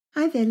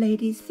Hi there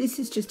ladies, this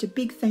is just a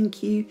big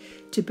thank you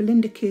to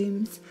Belinda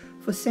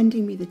for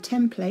sending me the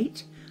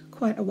template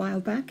quite a while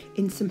back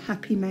in some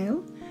happy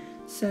mail.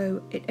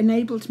 So it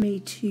enabled me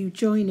to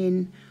join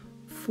in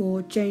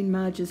for Jane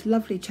Marger's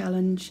lovely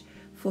challenge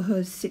for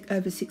her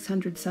over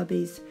 600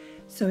 subbies.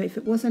 So if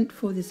it wasn't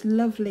for this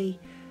lovely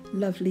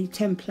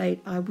template,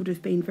 I would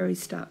have been very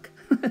stuck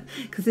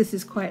because this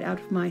is quite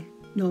out of my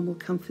normal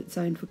comfort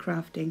zone for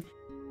crafting.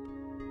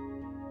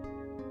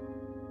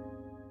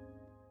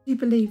 I do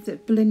believe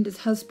that Belinda's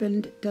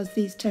husband does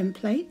these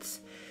templates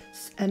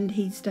and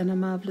he's done a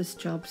marvellous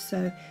job,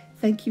 so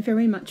thank you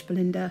very much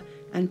Belinda,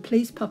 and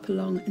please pop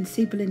along and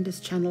see Belinda's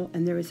channel,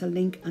 and there is a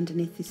link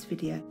underneath this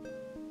video.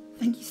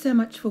 Thank you so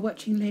much for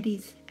watching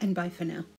ladies, and bye for now.